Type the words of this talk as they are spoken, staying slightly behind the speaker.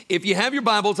If you have your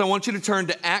Bibles, I want you to turn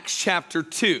to Acts chapter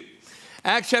 2.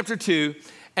 Acts chapter 2,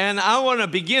 and I want to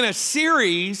begin a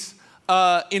series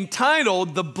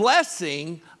entitled The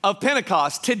Blessing of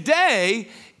Pentecost. Today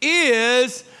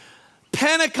is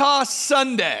Pentecost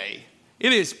Sunday.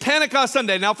 It is Pentecost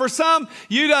Sunday. Now, for some,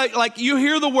 you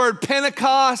hear the word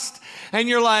Pentecost, and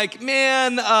you're like,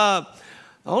 man, the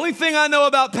only thing I know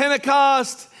about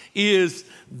Pentecost is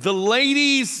the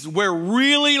ladies wear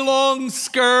really long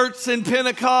skirts in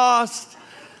Pentecost,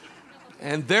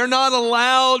 and they're not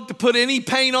allowed to put any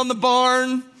paint on the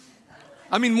barn.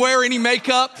 I mean, wear any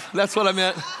makeup. That's what I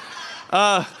meant.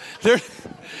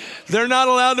 They're not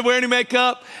allowed to wear any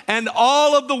makeup, and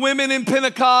all of the women in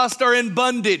Pentecost are in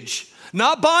bondage.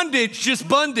 Not bondage, just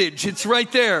bondage. It's right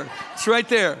there. It's right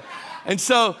there. And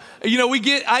so, we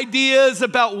get ideas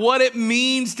about what it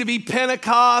means to be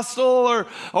Pentecostal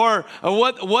or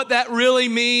what that really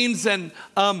means. And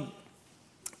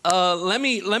let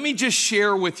me just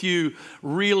share with you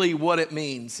really what it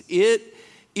means. It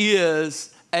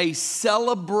is a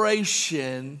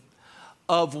celebration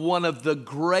of one of the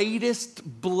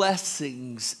greatest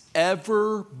blessings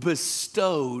ever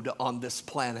bestowed on this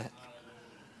planet.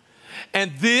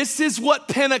 And this is what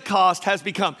Pentecost has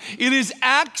become. It is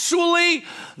actually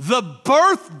the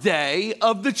birthday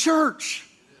of the church.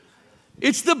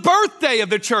 It's the birthday of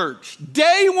the church.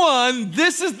 Day one,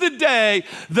 this is the day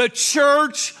the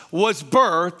church was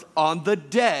birthed, on the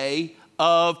day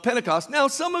of Pentecost. Now,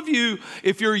 some of you,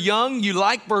 if you're young, you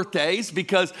like birthdays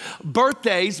because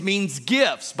birthdays means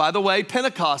gifts. By the way,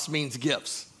 Pentecost means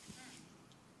gifts.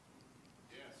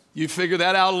 You figure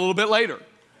that out a little bit later.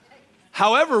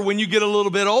 However, when you get a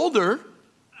little bit older,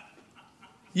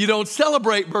 you don't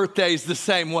celebrate birthdays the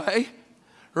same way,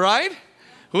 right?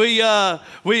 We're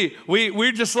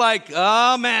just like,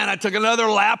 oh man, I took another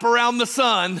lap around the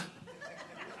sun.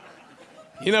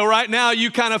 Right now you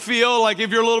kind of feel like,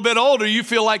 if you're a little bit older, you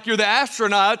feel like you're the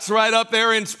astronauts right up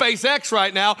there in SpaceX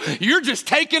right now. You're just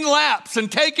taking laps,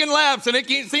 and it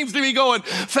seems to be going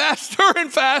faster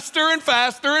and faster and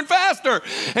faster and faster.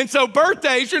 And so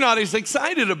birthdays, you're not as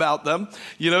excited about them.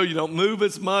 You don't move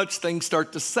as much. Things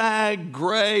start to sag.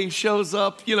 Gray shows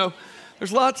up.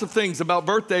 There's lots of things about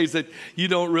birthdays that you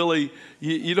don't really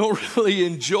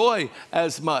enjoy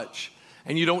as much,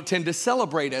 and you don't tend to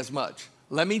celebrate as much.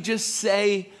 Let me just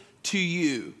say to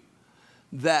you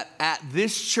that at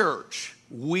this church,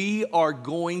 we are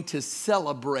going to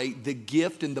celebrate the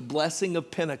gift and the blessing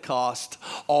of Pentecost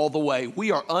all the way.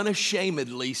 We are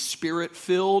unashamedly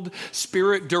Spirit-filled,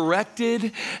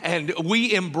 Spirit-directed, and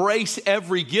we embrace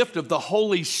every gift of the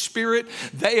Holy Spirit.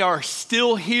 They are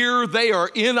still here. They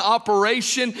are in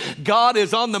operation. God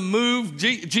is on the move.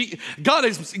 God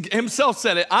himself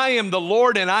said it. I am the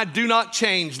Lord and I do not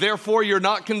change. Therefore, you're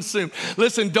not consumed.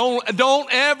 Listen, don't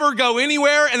ever go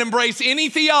anywhere and embrace any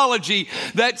theology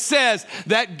that says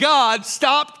that God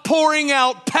stopped pouring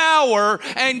out power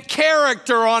and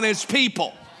character on his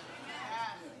people.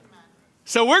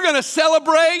 So we're going to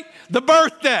celebrate the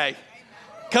birthday,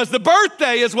 because the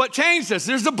birthday is what changed us.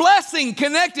 There's a blessing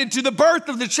connected to the birth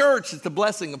of the church. It's the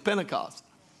blessing of Pentecost.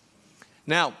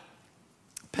 Now,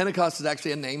 Pentecost is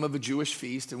actually a name of a Jewish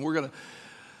feast, and we're going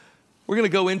to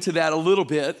go into that a little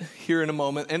bit here in a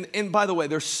moment. And by the way,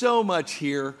 there's so much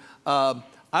here.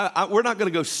 We're not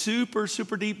going to go super,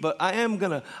 super deep, but I'm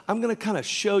going to kind of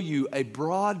show you a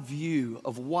broad view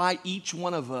of why each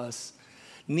one of us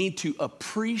need to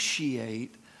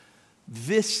appreciate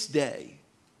this day,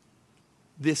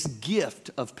 this gift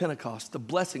of Pentecost, the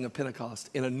blessing of Pentecost,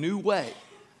 in a new way.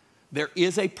 There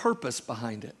is a purpose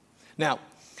behind it. Now,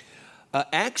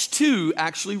 Acts 2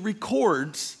 actually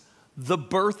records the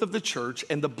birth of the church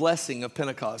and the blessing of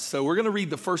Pentecost. So we're going to read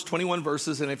the first 21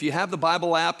 verses, and if you have the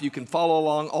Bible app, you can follow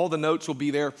along. All the notes will be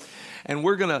there, and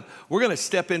we're going to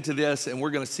step into this, and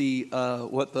we're going to see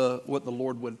what the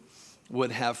Lord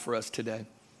would have for us today.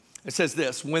 It says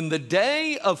this: when the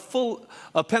day of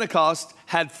Pentecost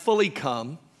had fully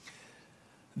come,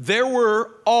 they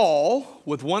were all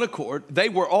with one accord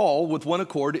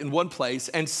in one place,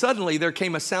 and suddenly there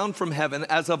came a sound from heaven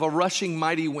as of a rushing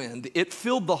mighty wind. It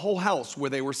filled the whole house where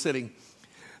they were sitting.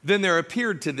 Then there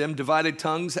appeared to them divided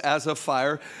tongues as of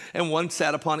fire, and one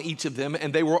sat upon each of them,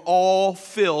 and they were all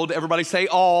filled. Everybody say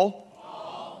all.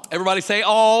 All. Everybody say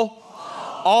all.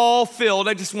 All filled.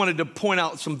 I just wanted to point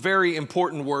out some very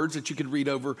important words that you could read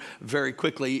over very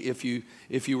quickly if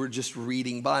you were just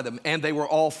reading by them. And they were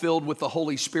all filled with the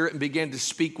Holy Spirit and began to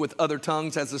speak with other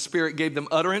tongues as the Spirit gave them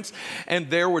utterance. And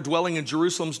there were dwelling in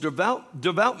Jerusalem's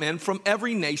devout men from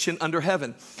every nation under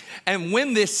heaven. And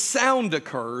when this sound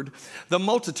occurred, the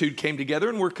multitude came together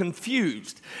and were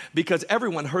confused because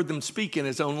everyone heard them speak in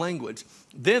his own language.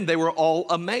 Then they were all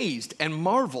amazed and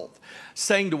marveled,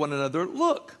 saying to one another,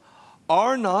 "Look,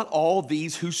 are not all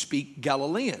these who speak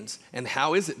Galileans? And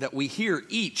how is it that we hear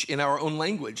each in our own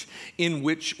language in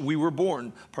which we were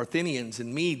born? Parthians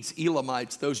and Medes,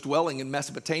 Elamites, those dwelling in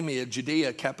Mesopotamia,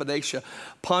 Judea, Cappadocia,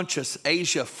 Pontus,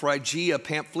 Asia, Phrygia,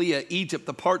 Pamphylia, Egypt,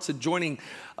 the parts adjoining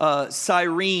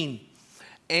Cyrene,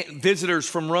 and visitors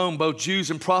from Rome, both Jews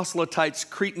and proselytes,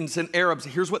 Cretans and Arabs."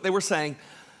 Here's what they were saying.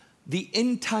 The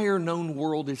entire known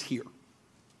world is here.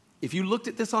 If you looked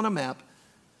at this on a map,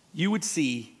 you would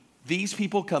see these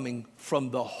people coming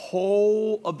from the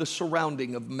whole of the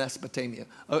surrounding of Mesopotamia,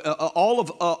 all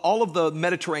of the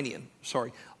Mediterranean.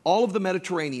 All of the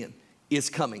Mediterranean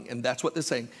is coming, and that's what they're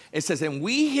saying. It says, and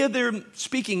we hear them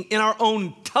speaking in our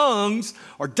own tongues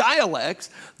or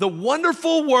dialects the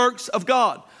wonderful works of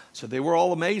God. So they were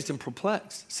all amazed and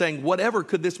perplexed, saying, "Whatever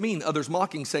could this mean?" Others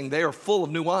mocking, saying, "They are full of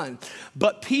new wine."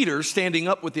 But Peter, standing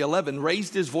up with the 11,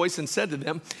 raised his voice and said to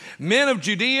them, "Men of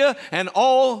Judea and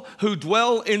all who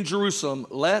dwell in Jerusalem,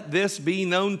 let this be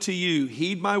known to you.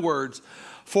 Heed my words.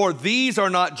 For these are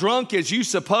not drunk as you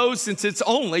suppose, since it's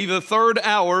only the third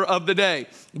hour of the day.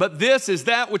 But this is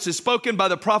that which is spoken by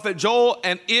the prophet Joel,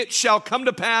 and it shall come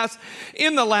to pass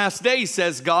in the last days,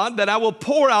 says God, that I will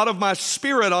pour out of my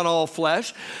spirit on all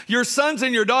flesh. Your sons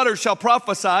and your daughters shall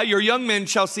prophesy, your young men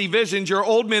shall see visions, your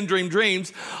old men dream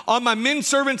dreams. On my men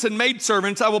servants and maid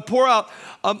servants I will pour out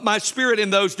my spirit in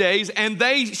those days, and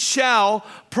they shall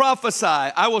prophesy.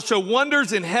 I will show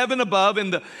wonders in heaven above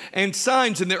and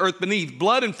signs in the earth beneath,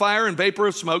 blood and fire and vapor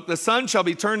of smoke. The sun shall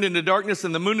be turned into darkness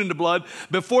and the moon into blood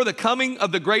before the coming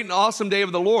of the great and awesome day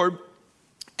of the Lord.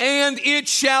 And it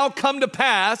shall come to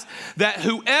pass that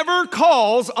whoever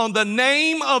calls on the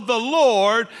name of the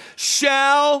Lord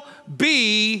shall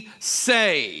be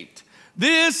saved."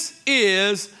 This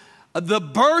is the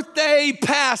birthday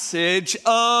passage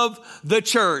of the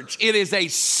church. It is a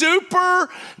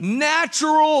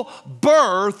supernatural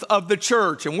birth of the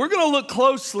church. And we're going to look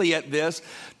closely at this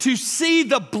to see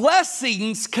the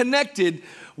blessings connected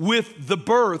with the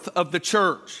birth of the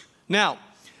church. Now,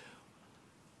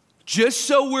 just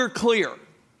so we're clear,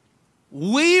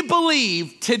 we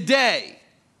believe today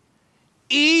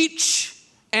each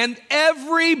and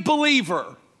every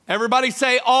believer, everybody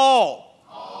say all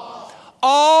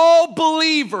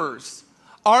believers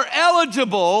are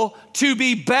eligible to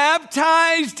be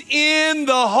baptized in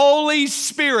the Holy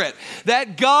Spirit.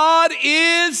 That God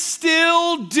is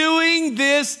still doing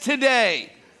this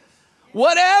today.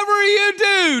 Whatever you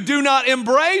do, do not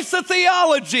embrace a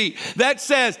theology that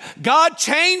says God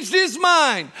changed his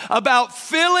mind about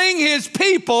filling his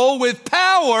people with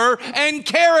power and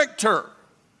character.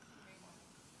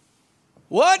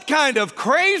 What kind of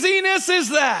craziness is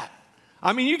that?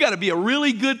 I mean, you got to be a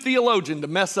really good theologian to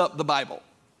mess up the Bible.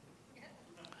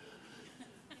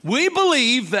 We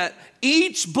believe that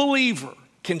each believer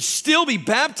can still be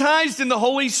baptized in the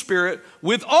Holy Spirit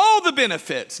with all the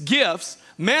benefits, gifts,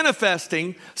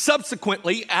 manifesting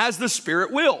subsequently as the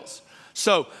Spirit wills.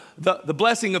 So the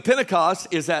blessing of Pentecost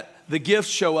is that the gifts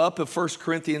show up of 1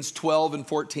 Corinthians 12 and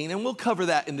 14, and we'll cover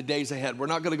that in the days ahead. We're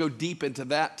not going to go deep into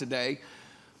that today.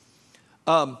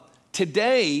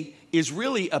 Today is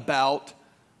really about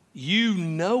you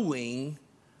knowing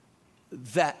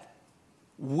that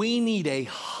we need a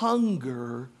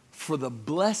hunger for the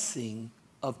blessing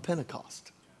of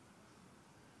Pentecost.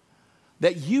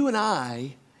 That you and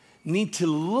I need to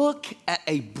look at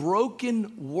a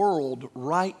broken world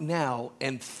right now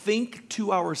and think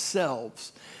to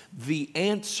ourselves, the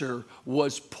answer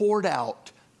was poured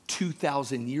out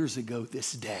 2,000 years ago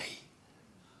this day.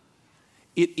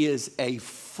 It is a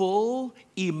full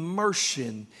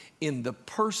immersion in the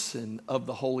person of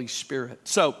the Holy Spirit.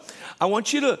 So I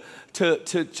want you to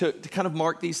kind of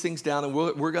mark these things down, and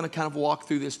we're going to kind of walk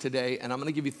through this today, and I'm going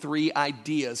to give you 3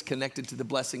 ideas connected to the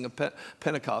blessing of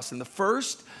Pentecost. And the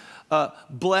first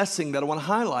blessing that I want to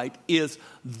highlight is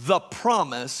the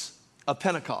promise of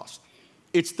Pentecost.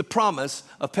 It's the promise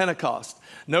of Pentecost.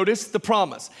 Notice the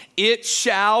promise. It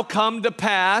shall come to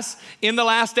pass in the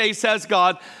last days, says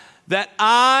God, that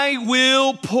I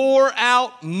will pour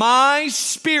out my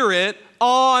spirit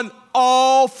on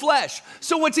all flesh.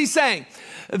 So what's he saying?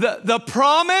 The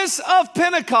promise of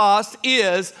Pentecost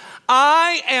is,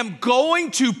 I am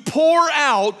going to pour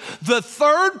out the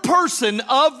third person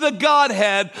of the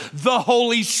Godhead, the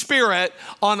Holy Spirit,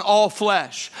 on all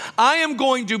flesh. I'm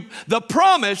going to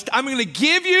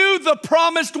give you the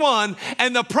promised one,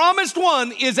 and the promised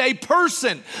one is a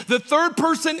person, the third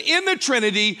person in the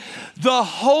Trinity, the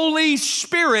Holy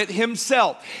Spirit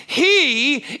himself.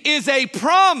 He is a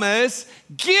promise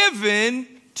given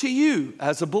to you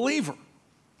as a believer.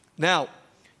 Now,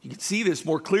 you can see this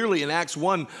more clearly in Acts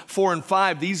 1, 4, and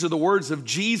 5. These are the words of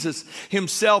Jesus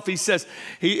himself. It says,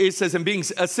 and being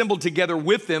assembled together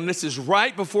with them, this is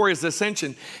right before his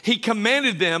ascension, he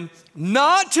commanded them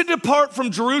not to depart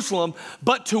from Jerusalem,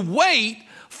 but to wait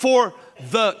for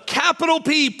the capital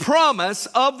P promise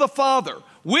of the Father,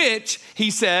 which, he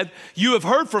said, you have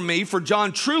heard from me, for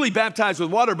John truly baptized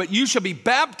with water, but you shall be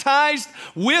baptized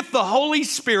with the Holy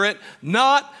Spirit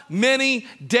not many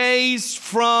days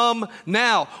from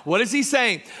now. What is he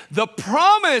saying? The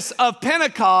promise of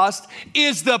Pentecost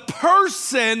is the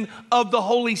person of the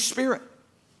Holy Spirit.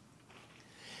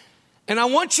 And I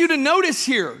want you to notice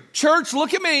here, church,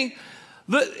 look at me.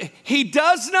 He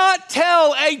does not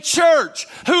tell a church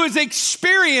who has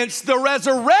experienced the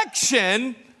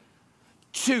resurrection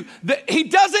he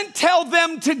doesn't tell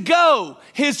them to go.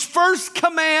 His first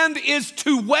command is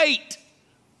to wait.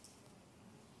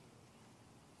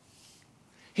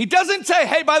 He doesn't say,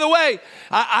 hey, by the way,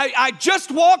 I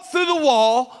just walked through the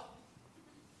wall.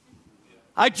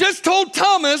 I just told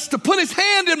Thomas to put his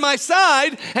hand in my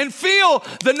side and feel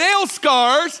the nail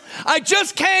scars. I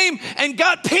just came and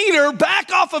got Peter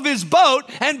back off of his boat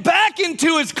and back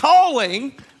into his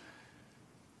calling.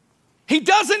 He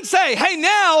doesn't say, hey,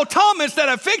 now, Thomas, that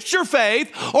I've fixed your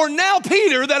faith, or now,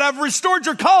 Peter, that I've restored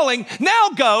your calling,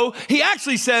 now go. He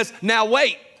actually says, now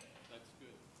wait. That's good.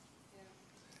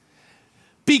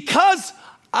 Because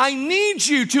I need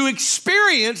you to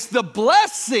experience the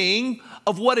blessing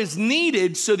of what is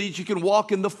needed so that you can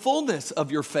walk in the fullness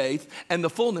of your faith and the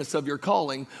fullness of your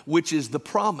calling, which is the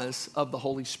promise of the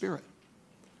Holy Spirit.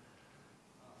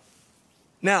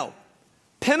 Now,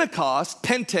 Pentecost,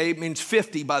 Pente means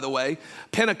 50, by the way.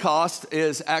 Pentecost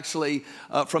is actually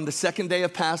from the second day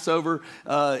of Passover.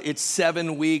 It's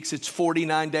 7 weeks. It's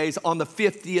 49 days. On the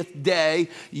 50th day,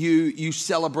 you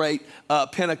celebrate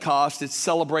Pentecost. It's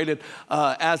celebrated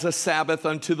as a Sabbath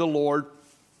unto the Lord.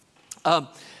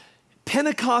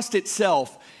 Pentecost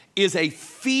itself is a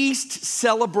feast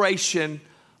celebration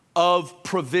of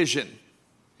provision.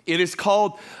 It is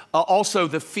called also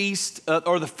the feast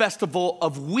or the festival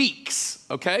of weeks,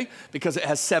 okay? Because it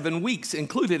has 7 weeks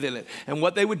included in it. And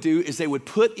what they would do is they would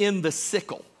put in the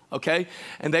sickle, okay?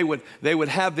 And they would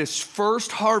have this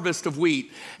first harvest of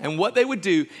wheat. And what they would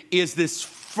do is this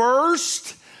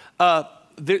first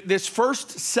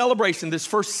celebration, this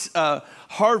first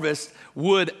harvest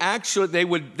would actually,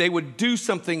 they would do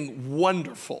something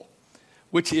wonderful,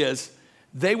 which is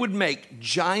they would make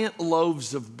giant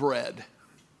loaves of bread.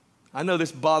 I know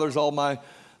this bothers all my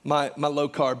low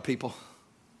carb people.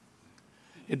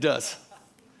 It does.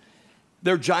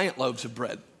 They're giant loaves of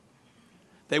bread.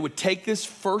 They would take this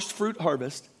first fruit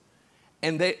harvest,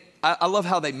 and I love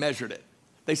how they measured it.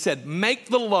 They said, make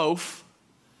the loaf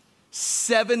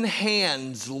 7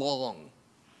 hands long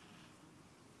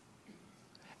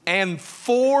and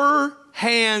 4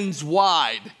 hands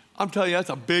wide. I'm telling you, that's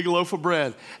a big loaf of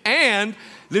bread. And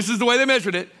this is the way they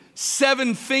measured it,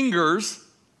 7 fingers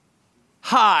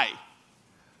high.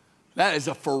 That is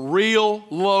a for real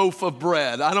loaf of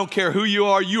bread. I don't care who you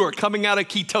are coming out of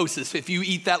ketosis if you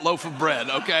eat that loaf of bread,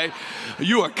 okay?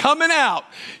 You are coming out.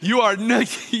 You are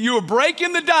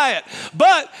breaking the diet.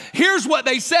 But here's what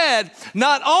they said.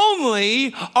 Not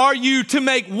only are you to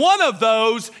make one of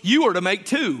those, you are to make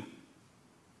 2.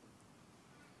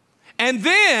 And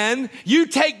then you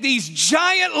take these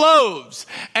giant loaves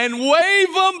and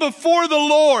wave them before the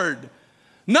Lord.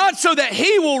 Not so that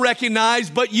he will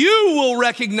recognize, but you will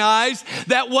recognize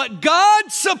that what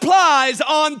God supplies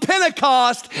on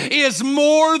Pentecost is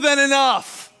more than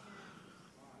enough.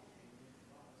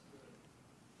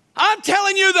 I'm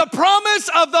telling you, the promise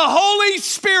of the Holy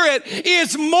Spirit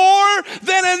is more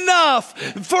than enough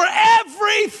for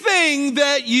everything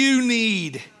that you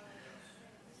need.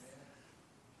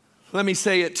 Let me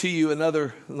say it to you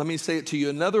another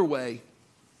way.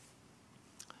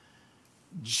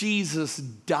 Jesus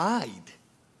died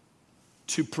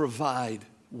to provide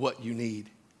what you need.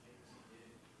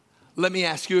 Let me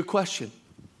ask you a question.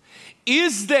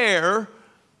 Is there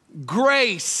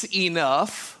grace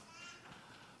enough,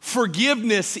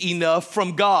 forgiveness enough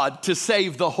from God to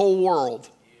save the whole world?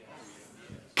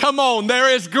 Come on, there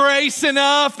is grace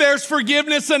enough. There's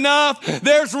forgiveness enough.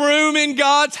 There's room in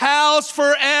God's house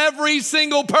for every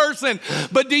single person.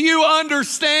 But do you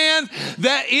understand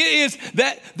that it is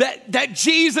that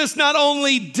Jesus not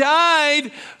only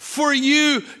died for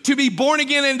you to be born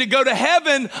again and to go to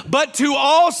heaven, but to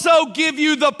also give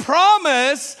you the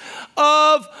promise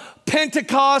of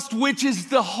Pentecost, which is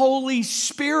the Holy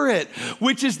Spirit,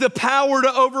 which is the power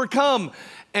to overcome.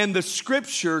 And the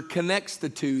scripture connects the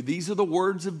two. These are the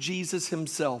words of Jesus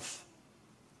himself.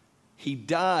 He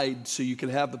died so you could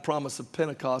have the promise of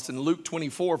Pentecost. In Luke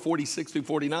 24, 46 through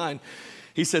 49,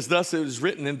 he says, thus it was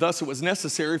written, and thus it was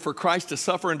necessary for Christ to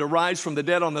suffer and to rise from the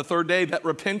dead on the third day, that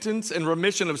repentance and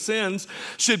remission of sins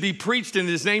should be preached in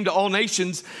his name to all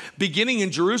nations, beginning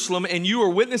in Jerusalem, and you are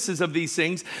witnesses of these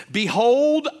things.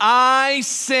 Behold, I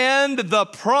send the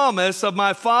promise of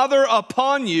my Father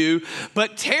upon you,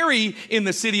 but tarry in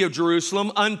the city of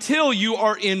Jerusalem until you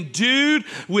are endued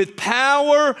with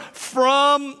power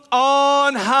from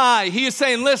on high. He is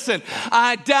saying, listen,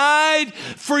 I died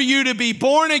for you to be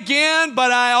born again,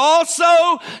 but I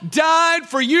also died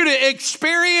for you to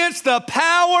experience the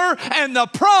power and the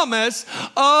promise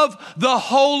of the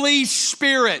Holy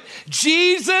Spirit.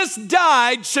 Jesus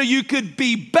died so you could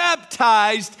be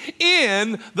baptized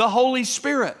in the Holy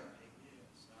Spirit.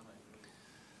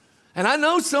 And I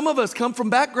know some of us come from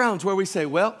backgrounds where we say,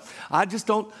 well, I just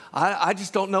don't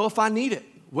know if I need it.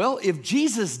 Well, if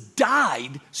Jesus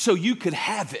died so you could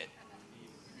have it,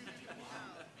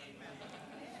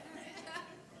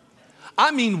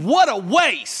 I mean, what a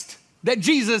waste that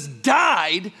Jesus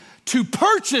died to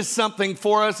purchase something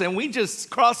for us and we just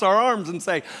cross our arms and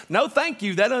say, no, thank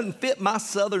you, that doesn't fit my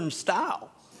Southern style.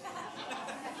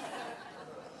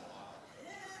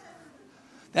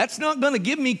 That's not going to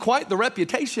give me quite the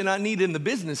reputation I need in the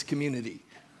business community.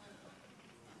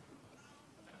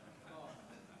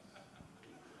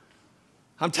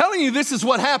 I'm telling you, this is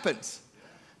what happens.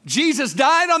 Jesus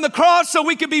died on the cross so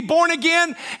we could be born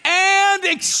again and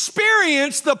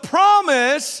experience the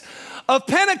promise of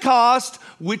Pentecost,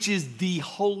 which is the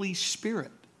Holy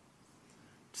Spirit.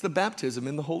 It's the baptism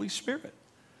in the Holy Spirit.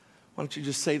 Why don't you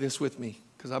just say this with me?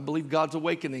 Because I believe God's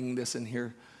awakening this in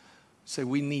here. Say,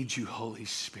 we need you, Holy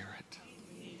Spirit.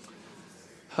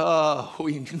 Oh,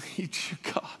 we need you,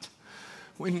 God.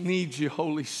 We need you,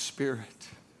 Holy Spirit.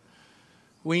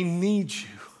 We need you.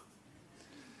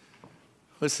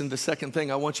 Listen, the second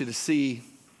thing I want you to see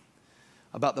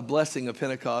about the blessing of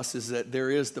Pentecost is that there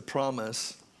is the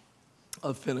promise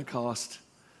of Pentecost,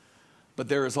 but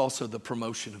there is also the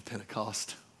promotion of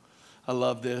Pentecost. I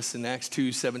love this. In Acts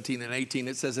 2, 17 and 18,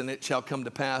 it says, and it shall come to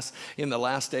pass in the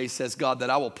last days, says God, that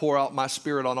I will pour out my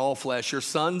spirit on all flesh. Your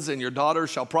sons and your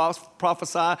daughters shall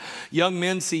prophesy. Young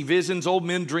men see visions. Old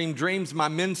men dream dreams. My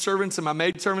men servants and my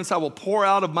maid servants, I will pour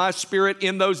out of my spirit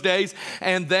in those days,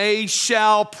 and they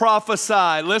shall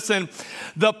prophesy. Listen,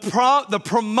 the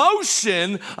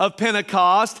promotion of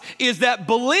Pentecost is that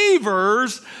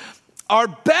believers are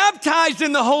baptized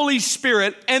in the Holy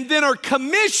Spirit and then are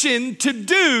commissioned to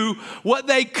do what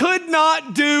they could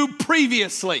not do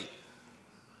previously.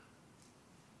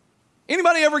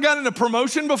 Anybody ever gotten a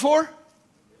promotion before?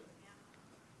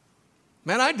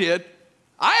 Man, I did.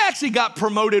 I actually got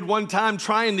promoted one time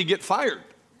trying to get fired.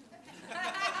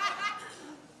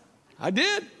 I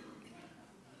did.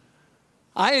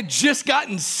 I had just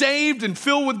gotten saved and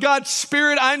filled with God's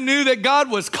Spirit. I knew that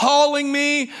God was calling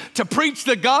me to preach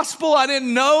the gospel. I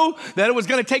didn't know that it was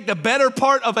going to take the better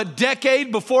part of a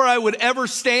decade before I would ever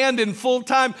stand in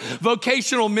full-time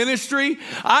vocational ministry.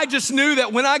 I just knew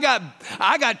that when I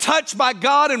got touched by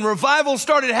God and revival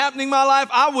started happening in my life,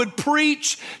 I would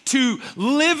preach to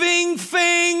living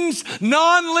things,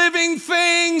 non-living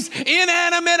things,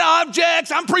 inanimate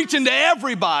objects. I'm preaching to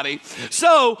everybody.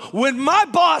 So when my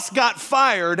boss got fired,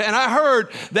 and I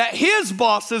heard that his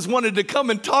bosses wanted to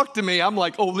come and talk to me, I'm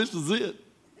like, oh, this is it.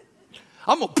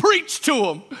 I'm going to preach to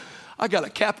them. I got a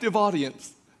captive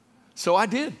audience. So I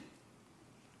did.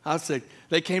 I said,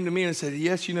 they came to me and said,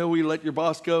 yes, you know, we let your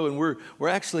boss go, and we're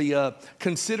actually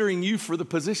considering you for the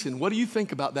position. What do you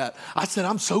think about that? I said,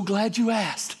 I'm so glad you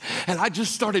asked. And I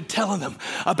just started telling them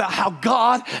about how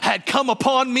God had come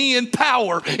upon me in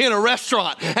power in a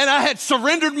restaurant, and I had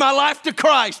surrendered my life to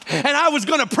Christ, and I was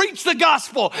going to preach the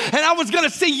gospel, and I was going to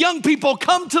see young people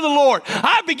come to the Lord.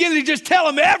 I began to just tell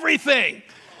them everything.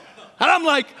 And I'm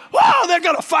like, wow, they're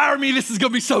going to fire me. This is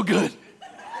going to be so good.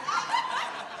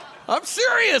 I'm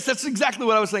serious. That's exactly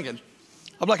what I was thinking.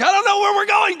 I'm like, I don't know where we're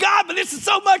going, God, but this is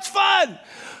so much fun.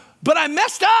 But I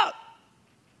messed up.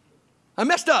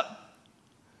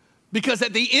 Because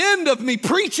at the end of me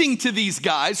preaching to these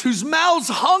guys whose mouths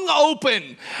hung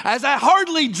open as I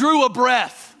hardly drew a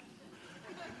breath,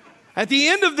 At the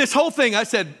end of this whole thing, I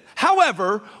said,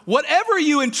 however, whatever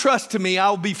you entrust to me,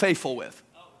 I'll be faithful with.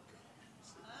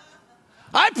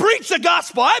 I preach the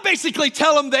gospel. I basically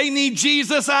tell them they need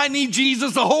Jesus. I need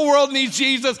Jesus. The whole world needs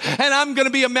Jesus. And I'm going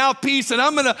to be a mouthpiece, and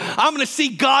I'm going to see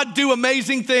God do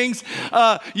amazing things.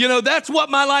 That's what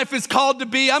my life is called to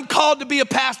be. I'm called to be a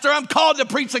pastor. I'm called to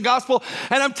preach the gospel.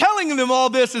 And I'm telling them all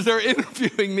this as they're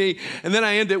interviewing me. And then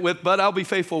I end it with, but I'll be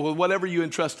faithful with whatever you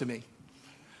entrust to me.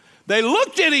 They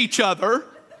looked at each other.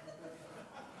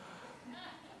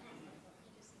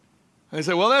 They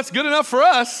said, well, that's good enough for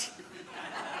us.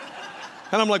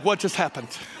 And I'm like, what just happened?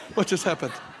 What just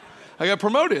happened? I got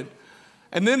promoted.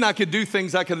 And then I could do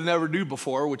things I could never do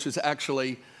before, which is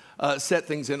actually set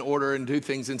things in order and do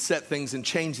things and set things and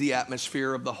change the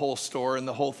atmosphere of the whole store and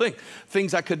the whole thing.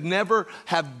 Things I could never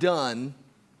have done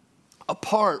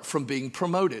apart from being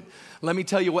promoted. Let me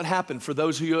tell you what happened for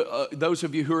those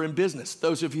of you who are in business,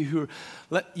 those of you who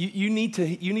are, you need to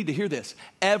hear this.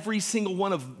 Every single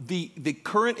one of the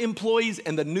current employees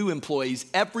and the new employees,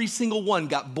 every single one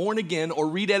got born again or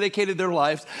rededicated their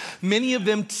lives. Many of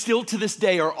them still to this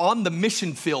day are on the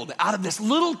mission field out of this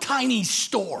little tiny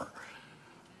store.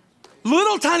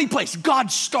 Little tiny place.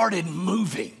 God started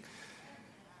moving.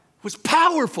 It was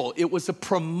powerful. It was a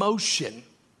promotion.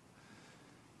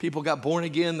 People got born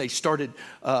again. They started,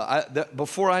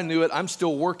 before I knew it, I'm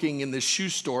still working in this shoe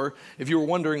store. If you were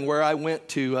wondering where I went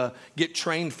to get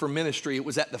trained for ministry, it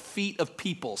was at the feet of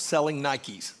people selling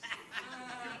Nikes.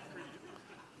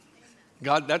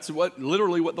 God, that's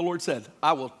literally what the Lord said.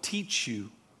 I will teach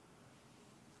you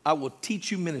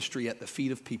ministry at the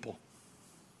feet of people.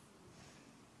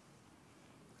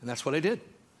 And that's what I did.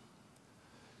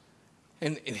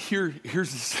 And here's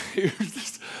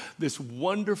this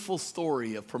wonderful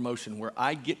story of promotion where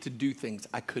I get to do things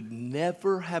I could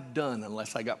never have done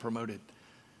unless I got promoted.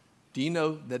 Do you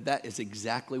know that is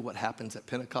exactly what happens at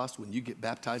Pentecost when you get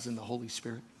baptized in the Holy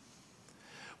Spirit?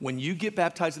 When you get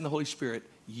baptized in the Holy Spirit,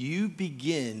 you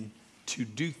begin to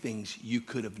do things you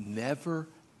could have never,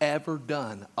 ever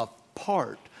done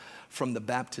apart from the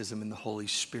baptism in the Holy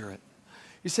Spirit.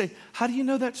 You say, how do you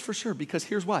know that's for sure? Because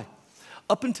here's why.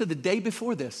 Up until the day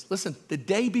before this, listen, the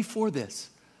day before this,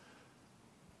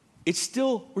 we're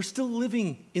still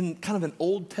living in kind of an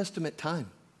Old Testament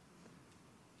time.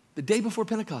 The day before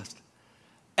Pentecost,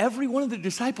 every one of the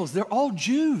disciples, they're all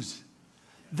Jews.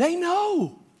 They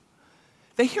know.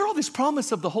 They hear all this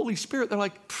promise of the Holy Spirit. They're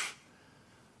like,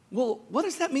 well, what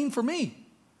does that mean for me?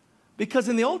 Because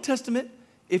in the Old Testament,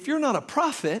 if you're not a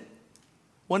prophet,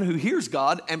 one who hears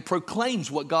God and proclaims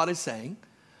what God is saying,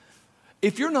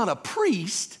 if you're not a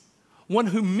priest, one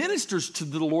who ministers to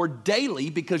the Lord daily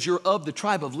because you're of the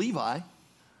tribe of Levi,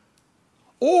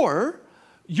 or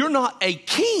you're not a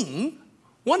king,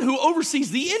 one who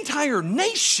oversees the entire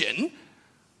nation,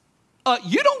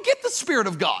 you don't get the Spirit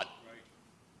of God.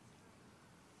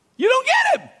 You don't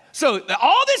get him. So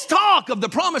all this talk of the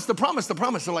promise,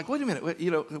 they're like, wait a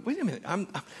minute.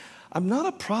 I'm not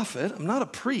a prophet. I'm not a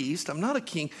priest. I'm not a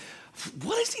king.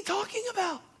 What is he talking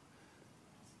about?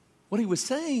 What he was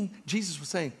saying, Jesus was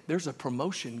saying, there's a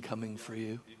promotion coming for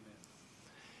you.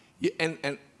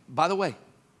 And by the way,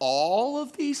 all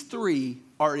of these three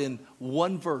are in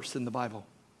one verse in the Bible.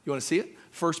 You want to see it?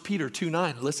 1 Peter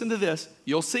 2:9. Listen to this.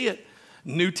 You'll see it.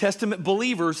 New Testament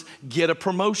believers get a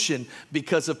promotion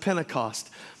because of Pentecost.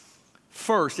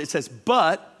 First, it says,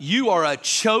 but you are a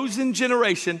chosen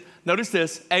generation. Notice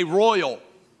this, a royal.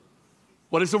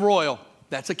 What is a royal?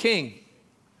 That's a king.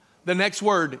 The next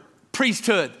word,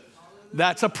 priesthood.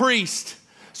 That's a priest.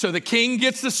 So the king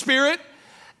gets the Spirit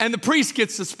and the priest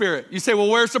gets the Spirit. You say, well,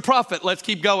 where's the prophet? Let's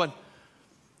keep going.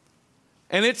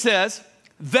 And it says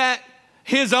that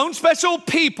his own special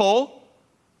people,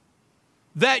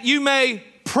 that you may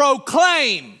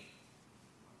proclaim.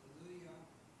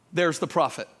 There's the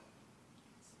prophet.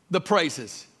 The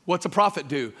praises. What's a prophet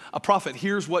do? A prophet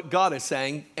hears what God is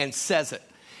saying and says it.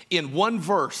 In one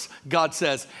verse, God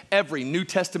says, every New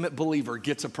Testament believer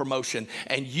gets a promotion,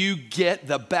 and you get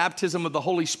the baptism of the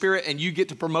Holy Spirit, and you get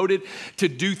to promoted to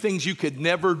do things you could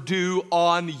never do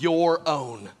on your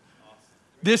own.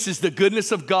 This is the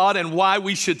goodness of God and why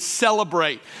we should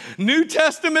celebrate. New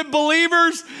Testament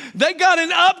believers, they got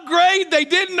an upgrade they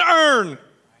didn't earn.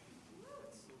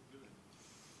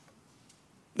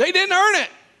 They didn't earn it.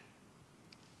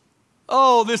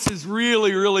 Oh, this is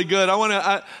really, really good.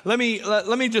 Let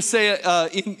me just say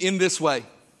it in this way.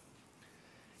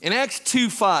 In Acts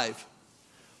 2:5,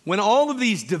 when all of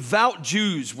these devout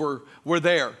Jews were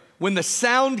there, when the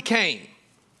sound came,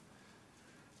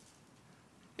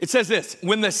 it says this,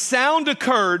 when the sound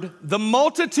occurred, the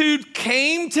multitude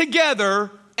came together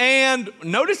and,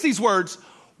 notice these words,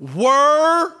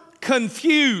 were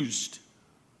confused.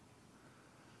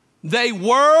 They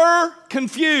were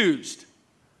confused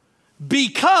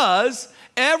because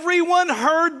everyone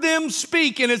heard them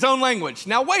speak in his own language.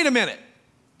 Now, wait a minute.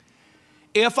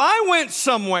 If I went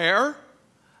somewhere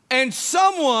and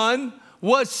someone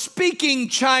was speaking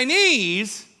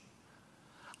Chinese,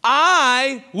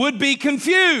 I would be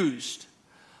confused.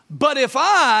 But if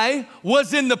I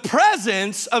was in the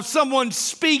presence of someone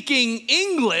speaking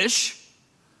English,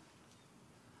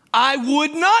 I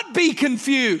would not be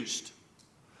confused.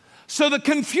 So the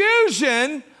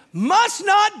confusion must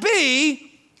not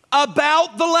be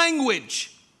about the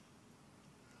language.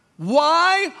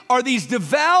 Why are these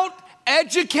devout,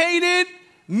 educated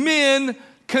men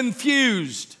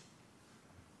confused?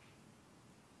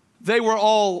 They were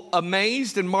all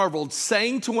amazed and marveled,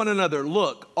 saying to one another,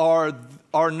 look,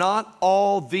 are not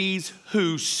all these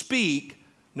who speak,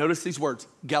 notice these words,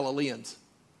 Galileans?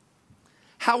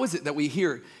 How is it that we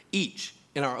hear each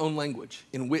in our own language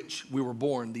in which we were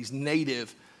born, these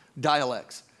native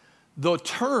dialects? The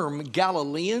term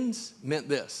Galileans meant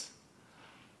this: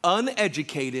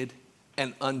 uneducated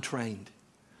and untrained.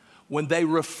 When they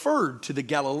referred to the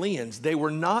Galileans, they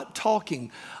were not talking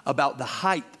about the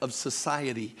height of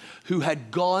society who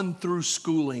had gone through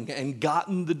schooling and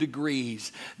gotten the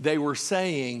degrees. They were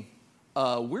saying,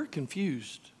 we're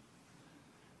confused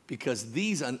because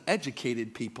these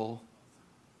uneducated people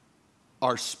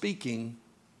are speaking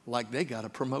like they got a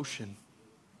promotion.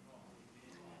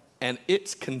 And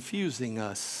it's confusing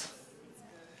us.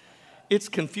 It's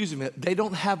confusing me. They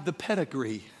don't have the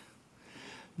pedigree.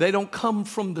 They don't come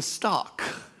from the stock.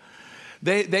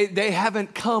 They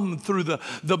haven't come through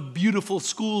the beautiful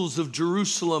schools of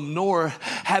Jerusalem, nor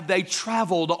have they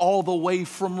traveled all the way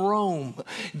from Rome.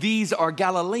 These are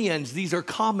Galileans. These are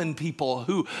common people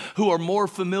who are more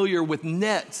familiar with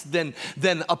nets than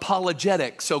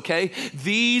apologetics, okay?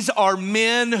 These are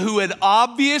men who had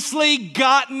obviously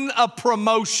gotten a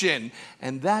promotion,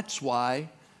 and that's why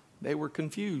they were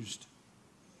confused.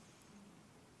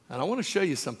 And I want to show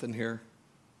you something here.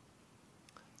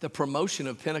 The promotion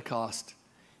of Pentecost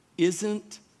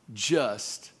isn't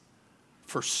just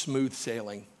for smooth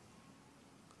sailing.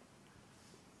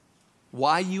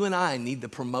 Why you and I need the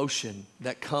promotion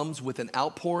that comes with an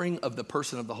outpouring of the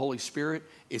person of the Holy Spirit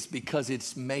is because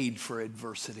it's made for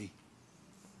adversity.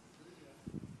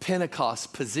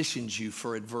 Pentecost positions you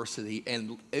for adversity,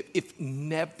 and if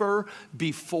never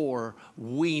before,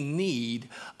 we need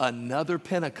another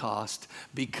Pentecost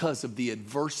because of the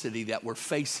adversity that we're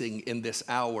facing in this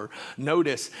hour.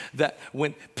 Notice that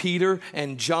when Peter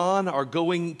and John are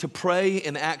going to pray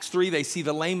in Acts 3, they see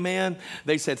the lame man.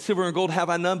 They said, silver and gold have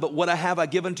I none, but what I have I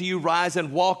give unto you. Rise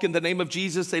and walk in the name of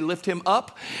Jesus. They lift him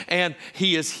up, and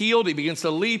he is healed. He begins to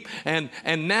leap, and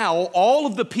now all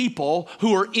of the people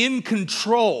who are in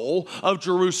control of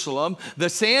Jerusalem, the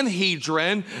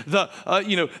Sanhedrin,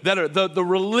 the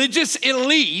religious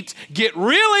elite, get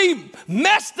really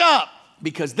messed up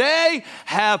because they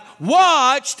have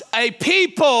watched a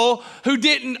people who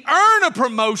didn't earn a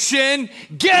promotion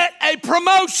get a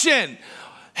promotion.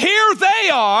 Here they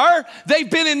are, they've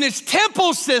been in this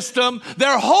temple system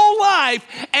their whole life,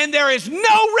 and there is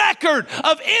no record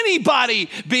of anybody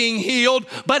being healed.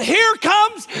 But here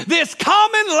comes this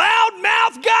common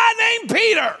loudmouth guy named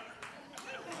Peter.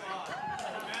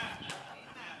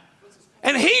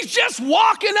 And he's just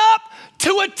walking up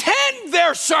to attend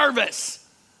their service.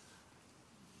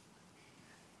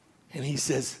 And he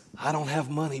says, I don't have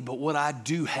money, but what I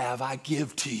do have, I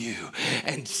give to you.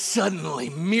 And suddenly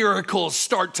miracles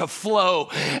start to flow.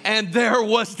 And there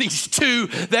was these two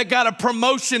that got a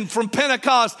promotion from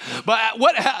Pentecost. But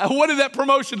what did that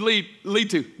promotion lead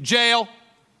to? Jail.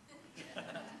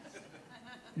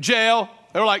 Jail.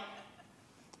 They were like,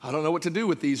 I don't know what to do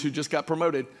with these who just got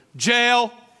promoted.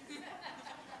 Jail.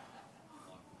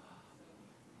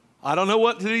 I don't know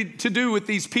what to do with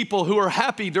these people who are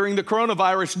happy during the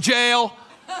coronavirus. Jail.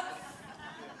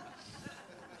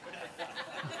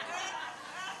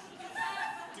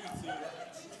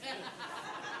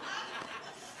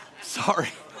 Sorry.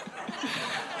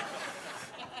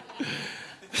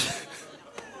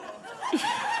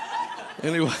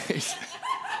 Anyways,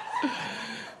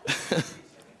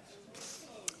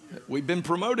 we've been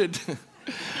promoted.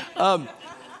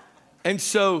 And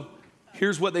so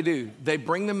here's what they do. They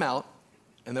bring them out,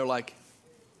 and they're like,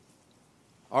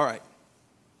 all right,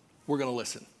 we're going to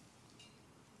listen.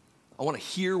 I want to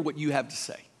hear what you have to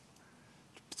say.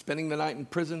 Spending the night in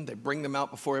prison, they bring them out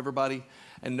before everybody,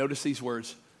 and notice these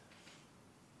words.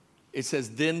 It says,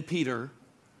 then Peter,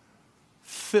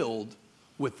 filled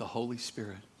with the Holy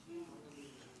Spirit.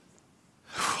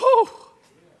 Whew.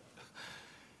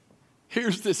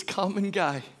 Here's this common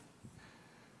guy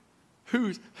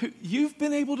who you've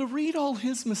been able to read all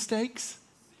his mistakes.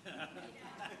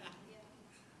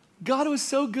 God was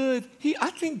so good.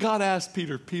 I think God asked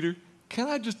Peter, can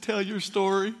I just tell your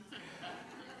story?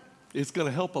 It's going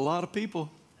to help a lot of people.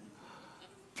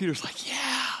 Peter's like,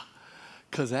 yeah,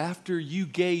 because after you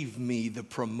gave me the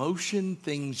promotion,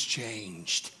 things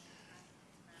changed.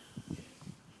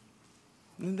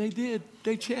 And they did.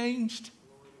 They changed.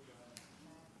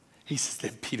 He says,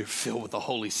 then Peter, filled with the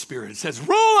Holy Spirit, says,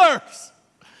 rulers.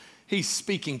 He's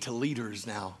speaking to leaders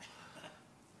now.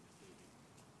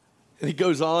 And he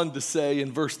goes on to say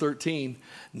in verse 13,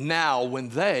 now when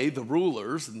they, the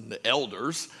rulers and the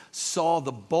elders, saw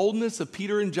the boldness of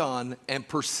Peter and John and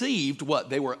perceived what?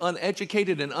 They were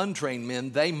uneducated and untrained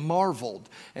men. They marveled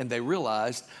and they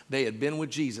realized they had been with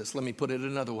Jesus. Let me put it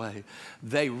another way.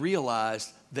 They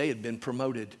realized they had been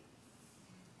promoted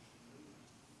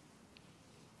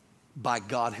by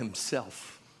God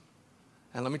himself.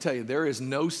 And let me tell you, there is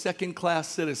no second-class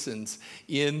citizens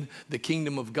in the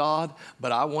kingdom of God,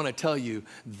 but I want to tell you,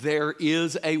 there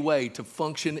is a way to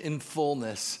function in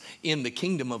fullness in the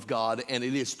kingdom of God, and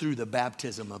it is through the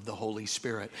baptism of the Holy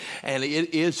Spirit. And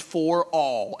it is for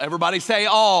all. Everybody say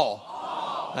all.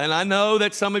 All. And I know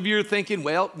that some of you are thinking,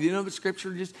 well, the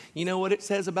scripture just, what it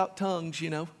says about tongues,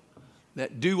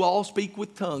 that do all speak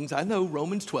with tongues. I know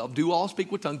Romans 12, do all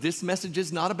speak with tongues. This message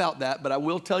is not about that, but I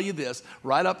will tell you this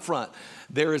right up front.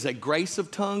 There is a grace of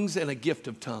tongues and a gift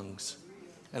of tongues.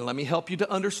 And let me help you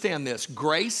to understand this.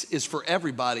 Grace is for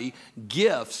everybody.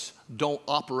 Gifts don't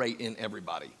operate in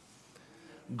everybody.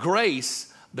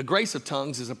 Grace, the grace of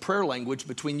tongues, is a prayer language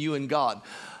between you and God.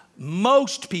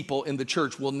 Most people in the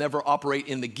church will never operate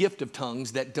in the gift of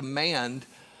tongues that demand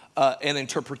an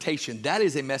interpretation. That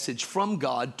is a message from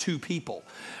God to people.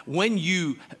 When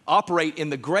you operate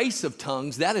in the grace of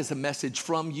tongues, that is a message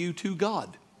from you to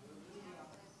God.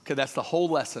 Okay, that's the whole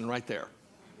lesson right there.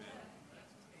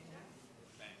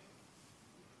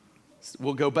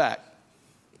 We'll go back.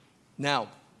 Now,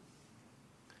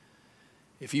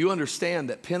 if you understand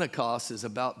that Pentecost is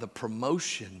about the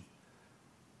promotion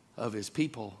of his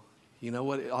people, you know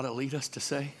what it ought to lead us to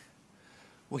say?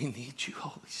 We need you,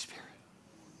 Holy Spirit.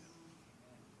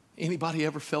 Anybody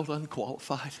ever felt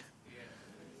unqualified?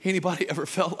 Anybody ever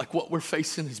felt like what we're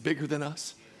facing is bigger than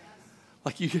us?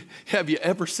 Like have you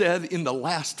ever said in the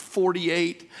last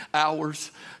 48 hours,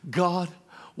 God,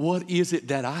 what is it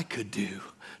that I could do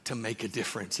to make a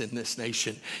difference in this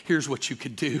nation? Here's what you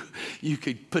could do. You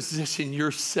could position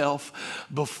yourself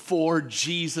before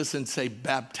Jesus and say,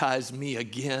 baptize me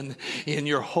again in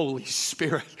your Holy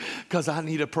Spirit, because I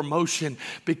need a promotion,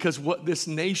 because what this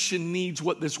nation needs,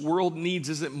 what this world needs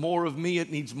isn't more of me,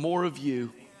 it needs more of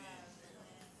you.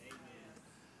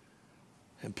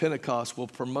 And Pentecost will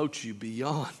promote you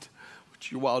beyond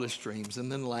your wildest dreams.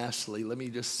 And then lastly, let me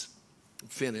just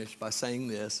finish by saying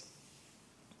this.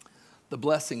 The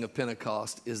blessing of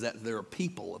Pentecost is that there are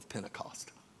people of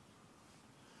Pentecost.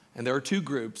 And there are two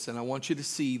groups, and I want you to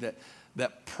see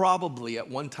that probably at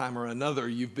one time or another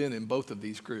you've been in both of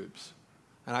these groups.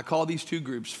 And I call these two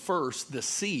groups first the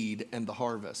seed and the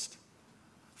harvest.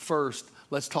 First,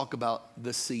 let's talk about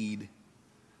the seed.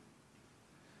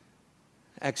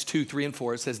 Acts 2, 3, and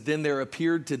 4, it says, then there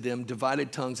appeared to them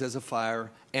divided tongues as a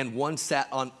fire, and one sat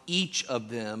on each of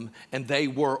them, and they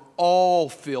were all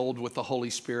filled with the Holy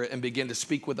Spirit and began to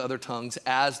speak with other tongues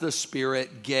as the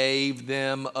Spirit gave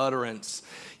them utterance.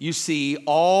 You see,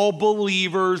 all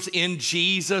believers in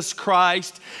Jesus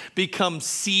Christ become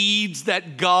seeds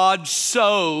that God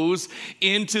sows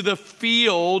into the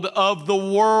field of the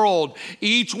world.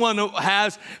 Each one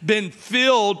has been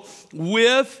filled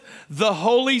with the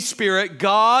Holy Spirit.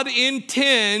 God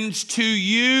intends to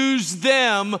use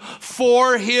them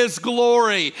for his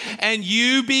glory. And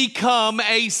you become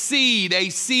a seed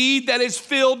that is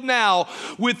filled now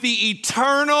with the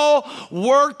eternal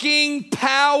working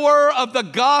power of the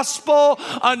gospel,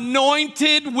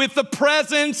 anointed with the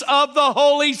presence of the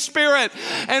Holy Spirit.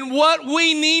 And what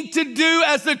we need to do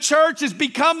as the church is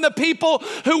become the people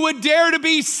who would dare to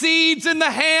be seeds in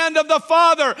the hand of the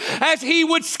Father as he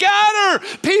would scatter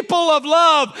people of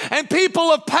love and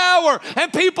people of power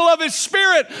and people of his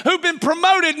Spirit who've been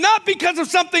promoted not because of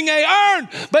something they earned,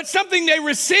 but something they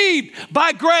received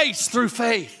by grace through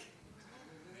faith.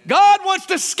 God wants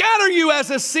to scatter you as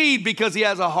a seed because he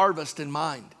has a harvest in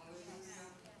mind.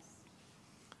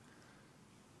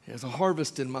 He has a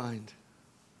harvest in mind.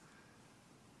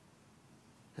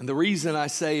 And the reason I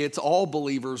say it's all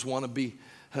believers want to be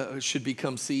should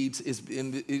become seeds is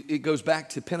it goes back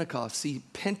to Pentecost. See,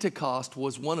 Pentecost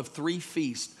was one of three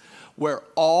feasts where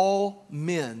all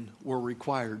men were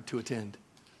required to attend.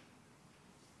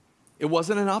 It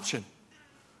wasn't an option.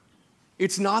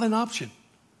 It's not an option.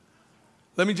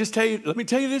 Let me tell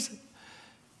you this.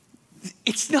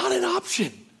 It's not an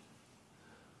option.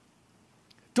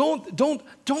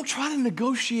 Don't try to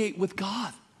negotiate with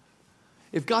God.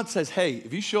 If God says, hey,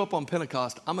 if you show up on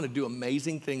Pentecost, I'm going to do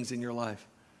amazing things in your life.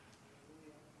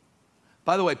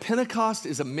 By the way, Pentecost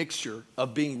is a mixture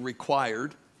of being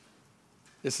required.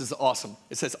 This is awesome.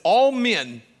 It says all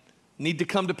men need to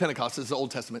come to Pentecost. This is the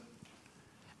Old Testament.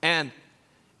 And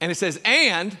it says,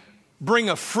 and bring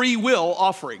a free will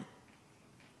offering.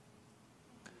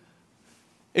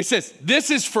 It says, this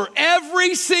is for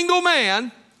every single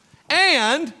man,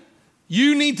 and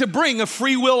you need to bring a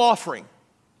free will offering.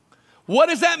 What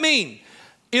does that mean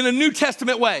in a New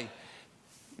Testament way?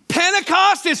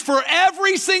 Pentecost is for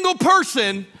every single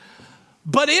person,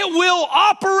 but it will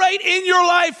operate in your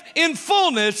life in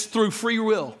fullness through free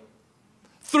will,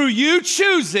 through you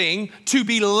choosing to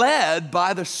be led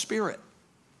by the Spirit.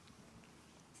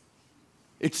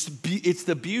 It's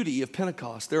the beauty of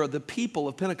Pentecost. There are the people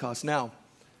of Pentecost. Now,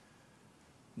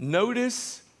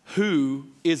 notice who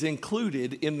is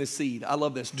included in the seed. I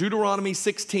love this. Deuteronomy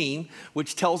 16,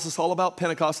 which tells us all about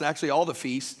Pentecost and actually all the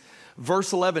feasts.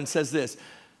 Verse 11 says this.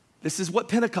 This is what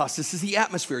Pentecost, this is the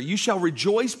atmosphere. You shall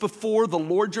rejoice before the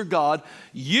Lord your God,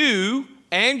 you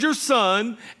and your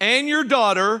son and your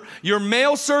daughter, your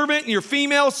male servant and your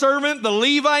female servant, the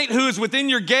Levite who is within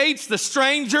your gates, the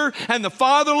stranger and the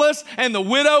fatherless and the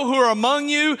widow who are among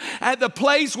you, at the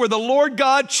place where the Lord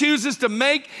God chooses to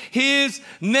make his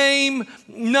name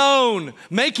known,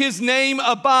 make his name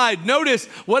abide. Notice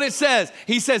what it says.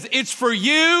 He says, it's for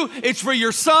you, it's for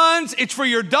your sons, it's for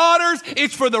your daughters,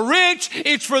 it's for the rich,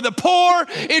 it's for the poor,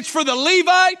 it's for the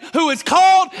Levite who is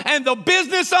called and the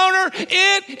business owner.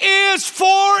 It is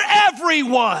for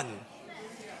everyone.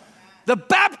 The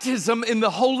baptism in the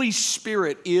Holy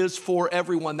Spirit is for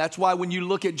everyone. That's why when you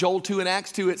look at Joel 2 and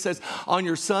Acts 2, it says, on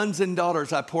your sons and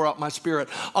daughters I pour out my Spirit.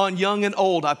 On young and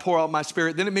old I pour out my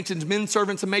Spirit. Then it mentions men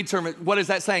servants and maid servants. What is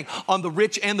that saying? On the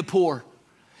rich and the poor.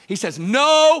 He says,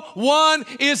 no one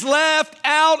is left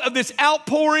out of this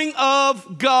outpouring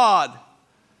of God.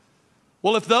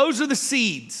 Well, if those are the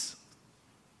seeds,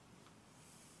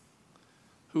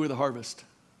 who are the harvest?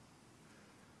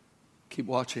 Keep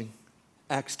watching.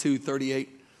 Acts 2,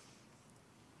 38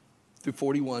 through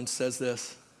 41 says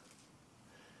this.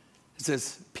 It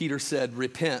says, Peter said,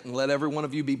 repent and let every one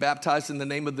of you be baptized in the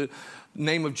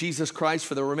name of Jesus Christ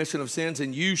for the remission of sins,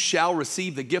 and you shall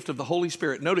receive the gift of the Holy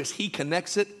Spirit. Notice he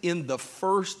connects it in the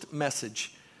first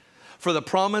message. For the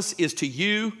promise is to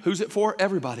you. Who's it for?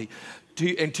 Everybody.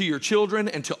 And to your children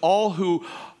and to all who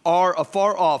are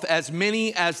afar off, as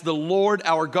many as the Lord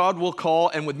our God will call.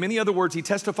 And with many other words, he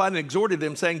testified and exhorted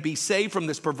them, saying, be saved from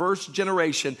this perverse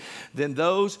generation. Then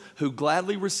those who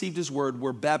gladly received his word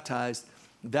were baptized.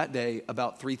 That day,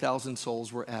 about 3,000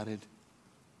 souls were added.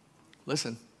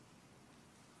 Listen,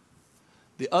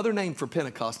 the other name for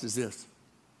Pentecost is this,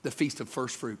 the Feast of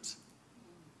First Fruits.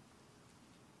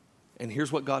 And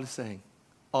here's what God is saying.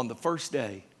 On the first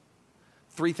day,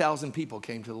 3,000 people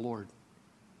came to the Lord.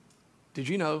 Did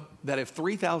you know that if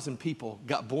 3,000 people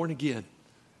got born again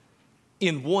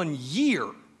in 1 year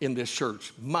in this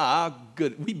church, my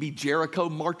good, we'd be Jericho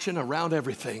marching around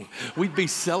everything. We'd be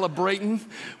celebrating.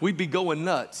 We'd be going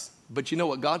nuts. But you know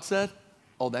what God said?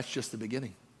 Oh, that's just the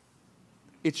beginning.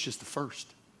 It's just the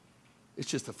first. It's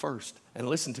just the first. And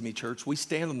listen to me, church. We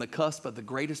stand on the cusp of the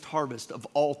greatest harvest of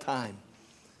all time.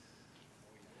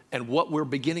 And what we're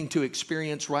beginning to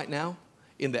experience right now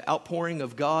in the outpouring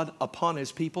of God upon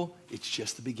his people, it's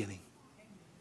just the beginning.